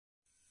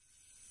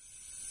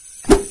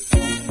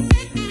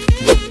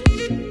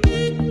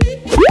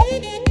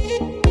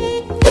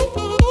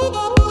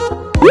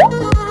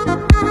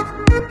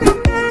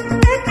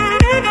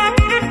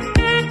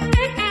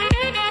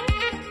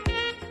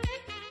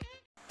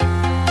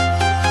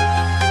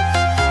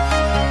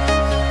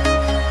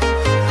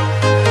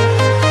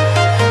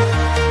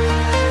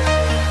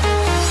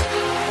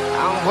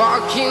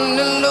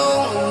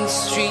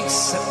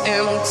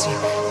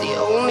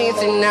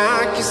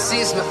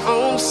sees my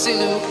own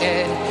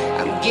silhouette.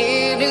 I'm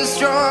getting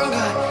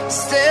stronger,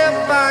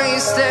 step by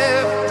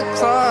step. The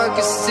clock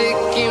is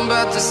ticking,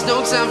 but there's no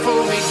time for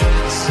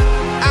regrets.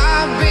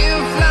 I've been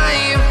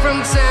flying from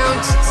town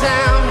to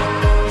town,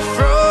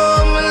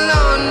 from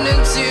London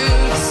to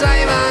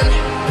Taiwan.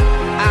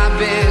 I've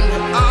been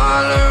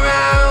all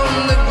around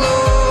the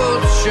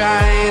globe,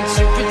 trying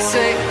to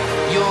protect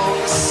your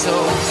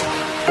soul.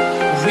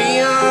 We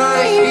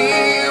are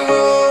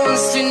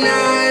heroes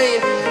tonight.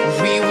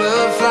 We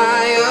will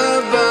fly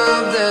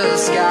above the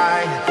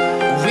sky.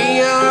 We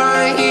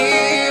are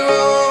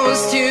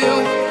heroes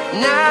tonight.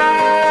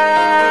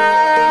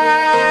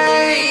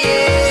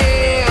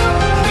 Yeah.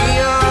 We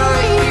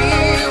are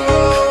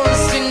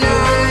heroes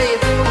tonight.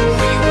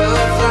 We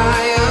will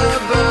fly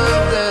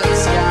above the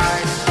sky.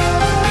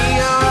 We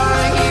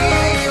are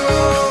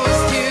heroes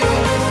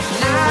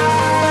tonight.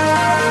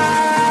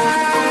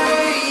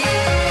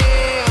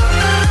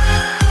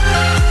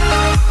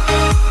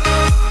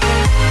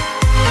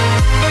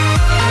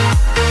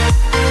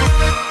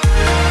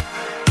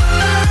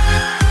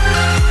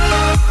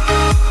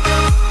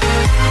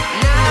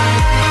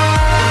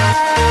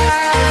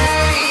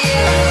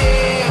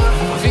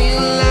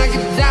 Feel like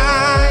a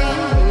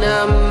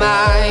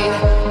dynamite,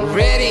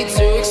 ready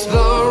to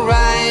explode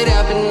right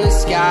up in the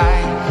sky.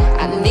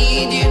 I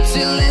need you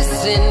to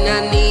listen, I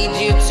need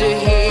you to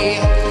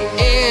hear,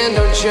 and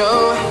don't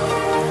show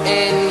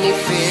any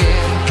fear.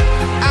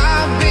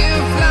 I've been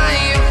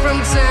flying from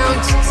town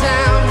to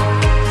town,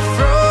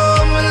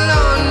 from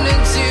London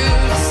to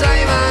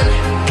Taiwan.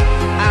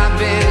 I've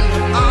been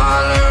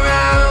all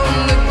around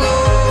the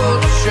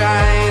globe,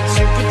 trying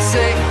to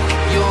protect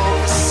your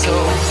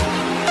soul.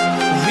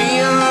 We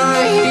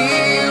are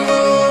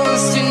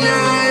heroes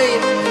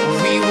tonight.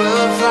 We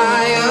will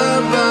fly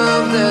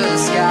above the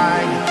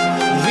sky.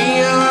 We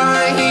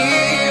are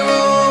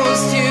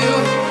heroes tonight.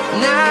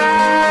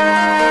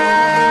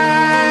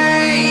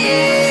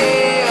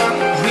 Yeah.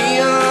 We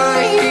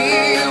are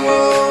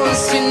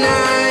heroes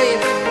tonight.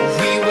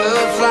 We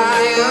will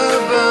fly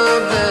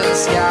above the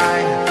sky.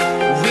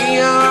 We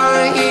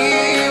are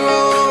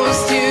heroes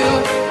tonight.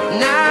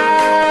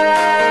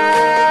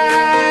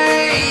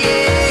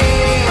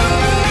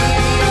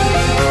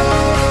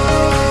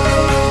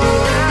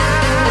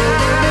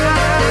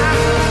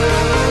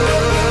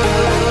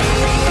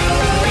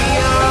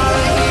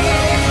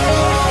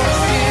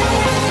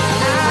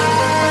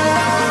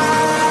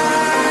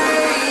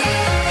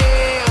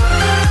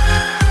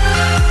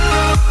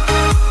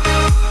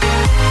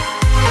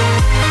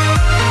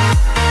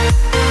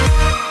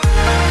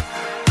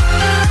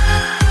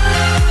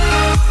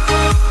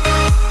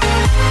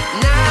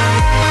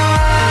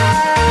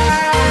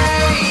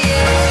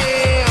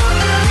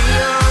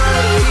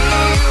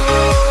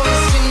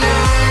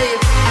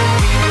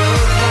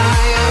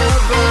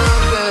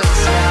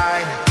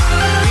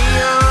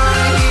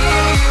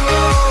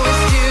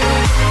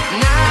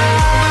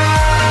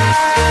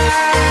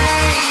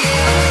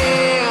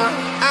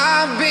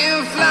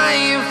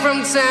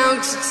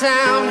 Town to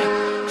town,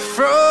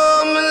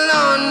 from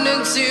London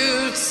to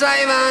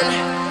Taiwan.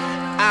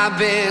 I've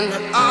been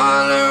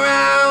all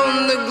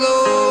around the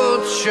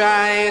globe,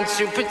 trying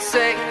to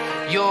protect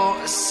your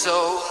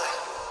soul.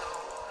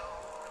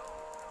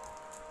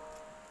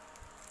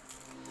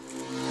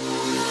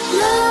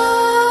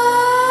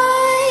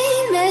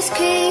 Nightmares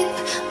creep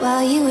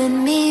while you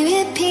and me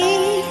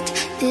repeat.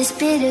 This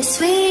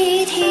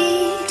bittersweet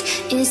heat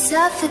is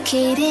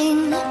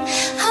suffocating.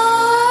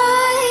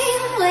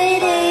 I'm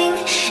waiting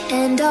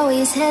and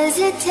always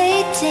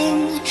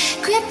hesitating.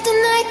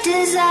 Kryptonite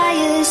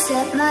desires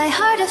set my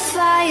heart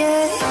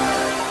afire.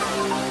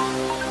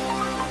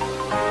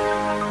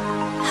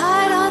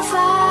 Heart on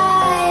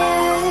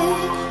fire.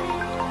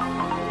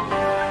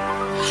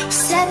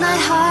 Set my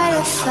heart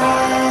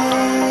afire.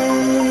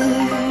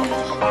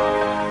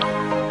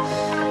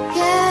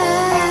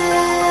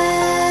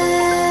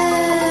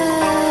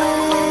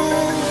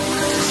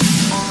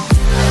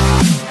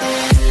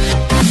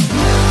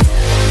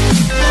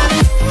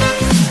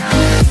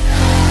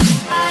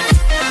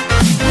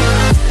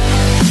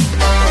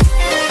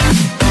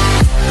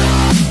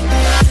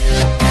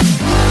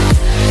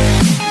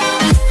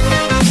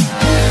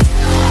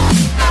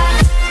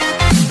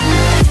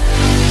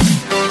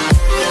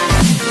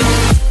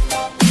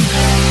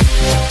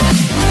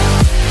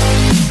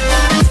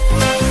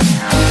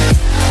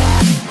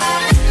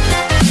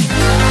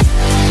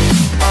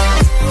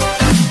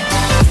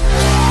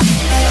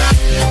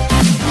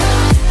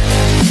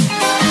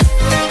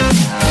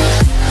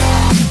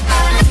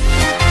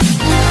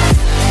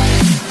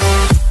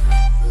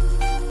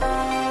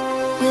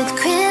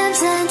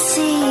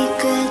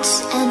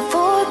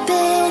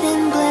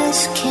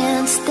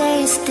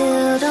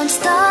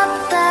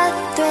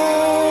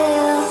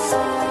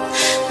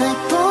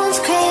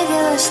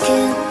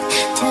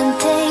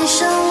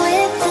 Temptation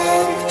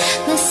within,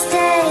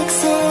 mistakes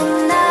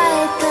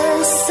ignite the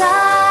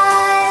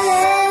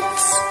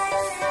silence.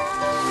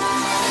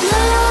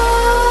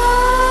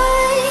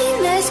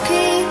 Nightmares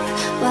creep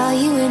while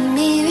you and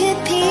me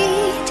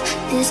repeat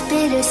this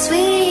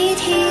bittersweet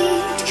heat.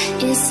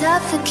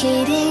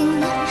 suffocating.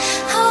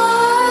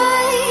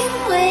 I'm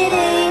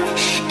waiting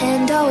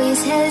and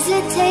always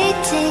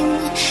hesitating.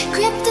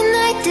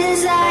 Kryptonite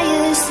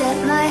desires set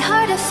my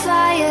heart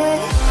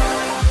afire.